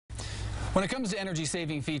When it comes to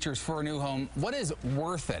energy-saving features for a new home, what is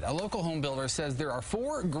worth it? A local home builder says there are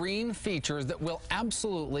 4 green features that will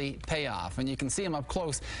absolutely pay off. And you can see them up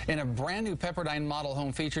close in a brand new Pepperdign model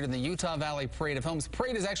home featured in the Utah Valley Parade of Homes.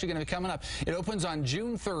 Parade is actually going to be coming up. It opens on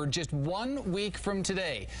June 3rd, just 1 week from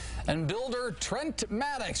today. And builder Trent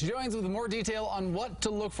Maddox joins with more detail on what to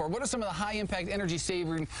look for. What are some of the high-impact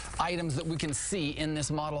energy-saving items that we can see in this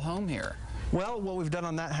model home here? Well, what we've done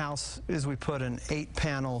on that house is we put an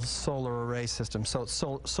 8-panel solar array system. So it's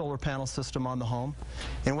solar panel system on the home.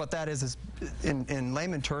 And what that is in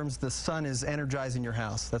layman terms, the sun is energizing your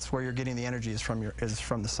house. That's where you're getting the energy is from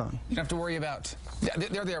the sun. You don't have to worry about,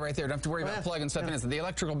 there they are right there. You don't have to worry about plugging stuff in. The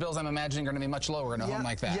electrical bills, I'm imagining, are going to be much lower in a home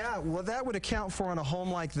like that. Yeah, well, that would account for, in a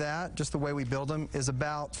home like that, just the way we build them, is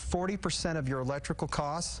about 40% of your electrical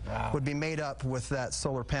costs would be made up with that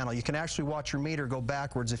solar panel. You can actually watch your meter go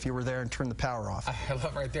backwards if you were there and turn the power off. I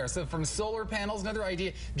love right there. So from solar panels, another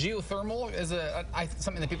idea, geothermal is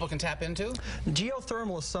something that people can tap into?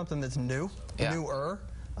 Geothermal is something that's newer.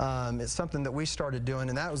 It's something that we started doing,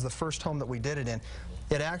 and that was the first home that we did it in.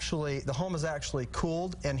 The home is actually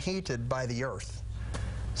cooled and heated by the earth.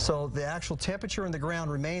 So the actual temperature in the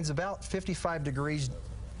ground remains about 55 degrees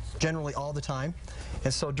generally all the time.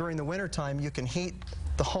 And so during the winter time, you can heat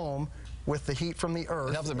the home with the heat from the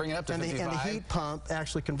earth. It helps it bring it up to 55. And the heat pump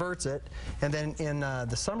actually converts it. And then in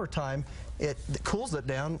the summertime, it cools it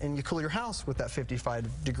down, and you cool your house with that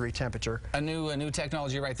 55-degree temperature. A new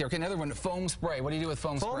technology right there. Okay, another one, foam spray. What do you do with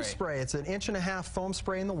foam spray? Foam spray. It's an 1.5 inch foam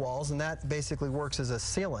spray in the walls, and that basically works as a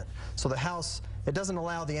sealant. So the house, it doesn't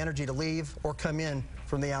allow the energy to leave or come in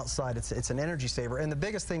from the outside. It's an energy saver. And the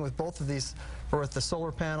biggest thing with both of these, or with the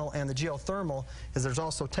solar panel and the geothermal, is there's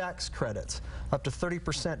also tax credits. Up to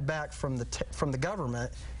 30% back from the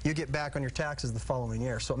government, you get back on your taxes the following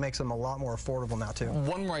year. So it makes them a lot more affordable now, too.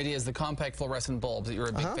 One more idea is the compact fluorescent bulbs that you're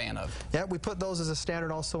a big fan of. Yeah, we put those as a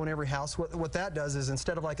standard also in every house. What that does is,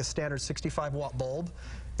 instead of like a standard 65-watt bulb,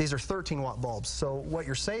 these are 13-watt bulbs. So what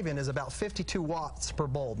you're saving is about 52 watts per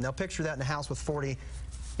bulb. Now picture that in a house with 40 bulbs.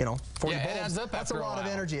 It adds up. That's a lot of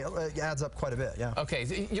energy. It adds up quite a bit, yeah. Okay,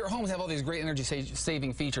 so your homes have all these great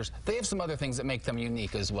energy-saving features. They have some other things that make them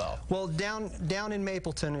unique as well. Well, down in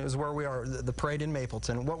Mapleton is where we are, the parade in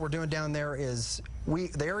Mapleton. What we're doing down there is,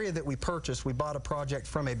 the area that we purchased, we bought a project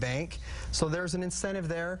from a bank. So there's an incentive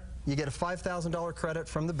there. You get a $5,000 credit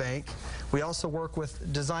from the bank. We also work with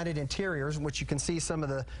DesignIt Interiors, which you can see some of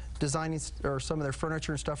the designing, or some of their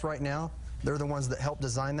furniture and stuff right now. They're the ones that helped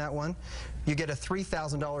design that one. You get a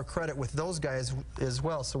 $3,000 credit with those guys as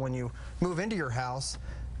well. So when you move into your house,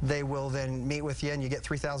 they will then meet with you, and you get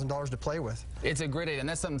 $3,000 to play with. It's a great idea, and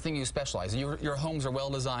that's something you specialize in. Your homes are well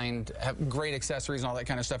designed, have great accessories and all that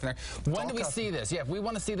kind of stuff in there. When do we see this? Yeah, if we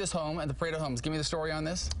want to see this home at the Parade of Homes, give me the story on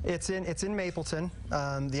this. It's in Mapleton.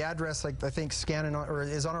 The address, I think, is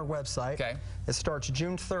on our website. Okay. It starts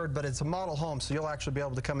June 3rd, but it's a model home, so you'll actually be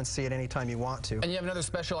able to come and see it anytime you want to. And you have another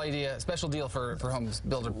special deal for home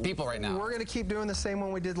builder people right now. We're going to keep doing the same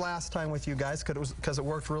one we did last time with you guys, because it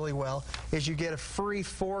worked really well. Is you get a free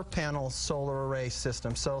 4-panel solar array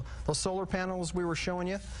system. So those solar panels we were showing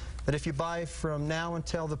you, that if you buy from now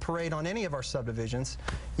until the parade on any of our subdivisions,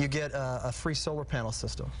 you get a free solar panel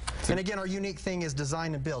system. And again, our unique thing is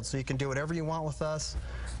design and build, so you can do whatever you want with us.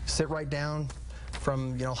 Sit right down.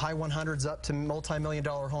 From high 100s up to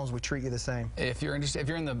multi-million-dollar homes, we treat you the same. If you're interested, if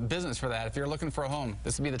you're in the business for that, if you're looking for a home,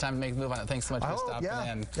 this would be the time to make a move on it. Thanks so much for stopping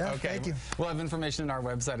in. Yeah, okay, thank you. We'll have information on our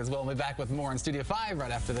website as well. We'll be back with more on Studio 5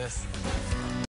 right after this.